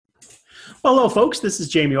Well, hello, folks. This is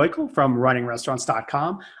Jamie Oikel from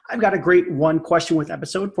runningrestaurants.com. I've got a great one question with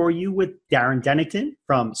episode for you with Darren Dennington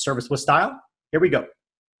from Service with Style. Here we go.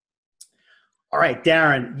 All right,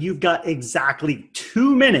 Darren, you've got exactly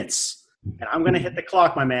 2 minutes, and I'm going to hit the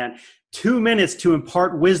clock, my man. 2 minutes to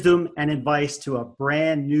impart wisdom and advice to a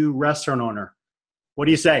brand new restaurant owner. What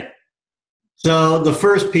do you say? So the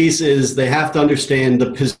first piece is they have to understand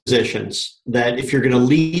the positions, that if you're going to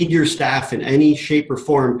lead your staff in any shape or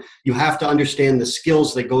form, you have to understand the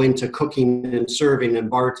skills that go into cooking and serving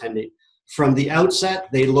and bartending. From the outset,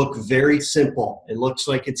 they look very simple. It looks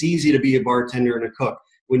like it's easy to be a bartender and a cook.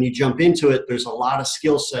 When you jump into it, there's a lot of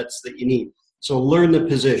skill sets that you need. So learn the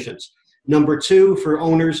positions. Number two, for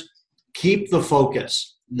owners, keep the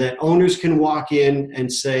focus. That owners can walk in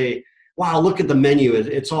and say, wow, look at the menu.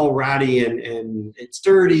 It's all ratty and it's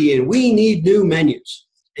dirty and we need new menus.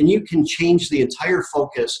 And you can change the entire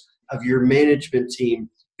focus of your management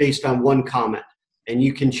team based on one comment. And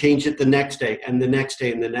you can change it the next day and the next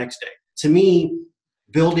day and the next day. To me,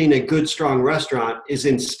 building a good, strong restaurant is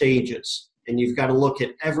in stages. And you've got to look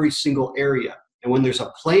at every single area. And when there's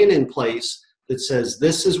a plan in place that says,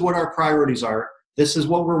 this is what our priorities are, this is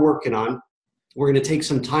what we're working on, we're going to take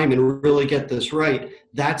some time and really get this right.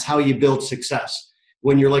 That's how you build success.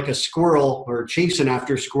 When you're like a squirrel or chasing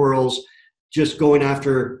after squirrels, just going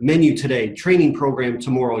after menu today, training program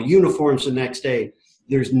tomorrow, uniforms the next day,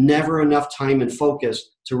 there's never enough time and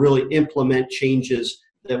focus to really implement changes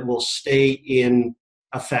that will stay in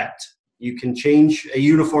effect. You can change a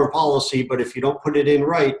uniform policy, but if you don't put it in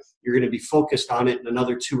right, you're going to be focused on it in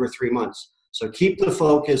another 2 or 3 months. So keep the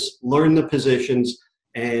focus, learn the positions,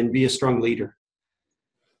 and be a strong leader.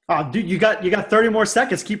 Oh, dude, you got 30 more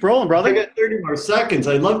seconds. Keep rolling, brother. I got 30 more seconds.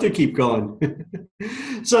 I'd love to keep going.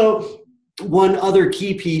 So one other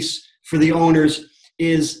key piece for the owners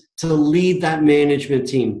is to lead that management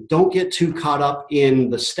team. Don't get too caught up in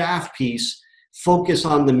the staff piece. Focus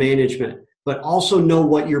on the management, but also know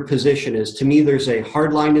what your position is. To me, there's a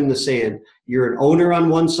hard line in the sand. You're an owner on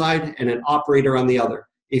one side and an operator on the other.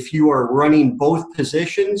 If you are running both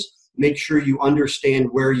positions, make sure you understand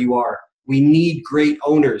where you are. We need great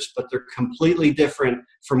owners, but they're completely different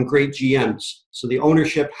from great GMs. So the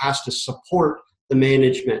ownership has to support the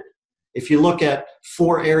management. If you look at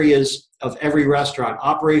 4 areas of every restaurant,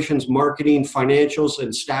 operations, marketing, financials,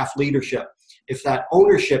 and staff leadership, if that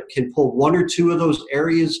ownership can pull 1 or 2 of those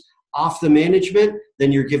areas off the management,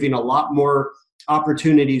 then you're giving a lot more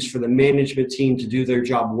opportunities for the management team to do their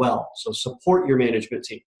job well. So support your management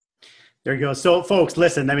team. There you go. So, folks,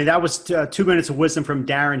 listen, I mean, that was 2 minutes of wisdom from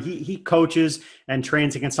Darren. He coaches and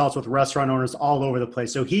trains and consults with restaurant owners all over the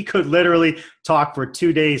place. So he could literally talk for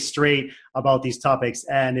 2 days straight about these topics.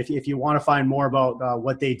 And if you want to find more about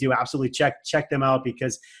what they do, absolutely check them out,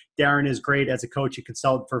 because Darren is great as a coach and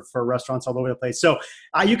consultant for restaurants all over the place. So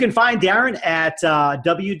you can find Darren at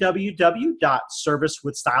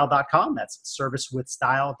www.servicewithstyle.com. That's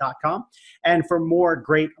servicewithstyle.com. And for more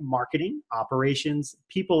great marketing, operations,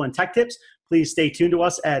 people, and tech tips, please stay tuned to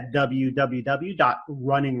us at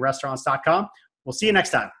www.runningrestaurants.com. We'll see you next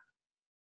time.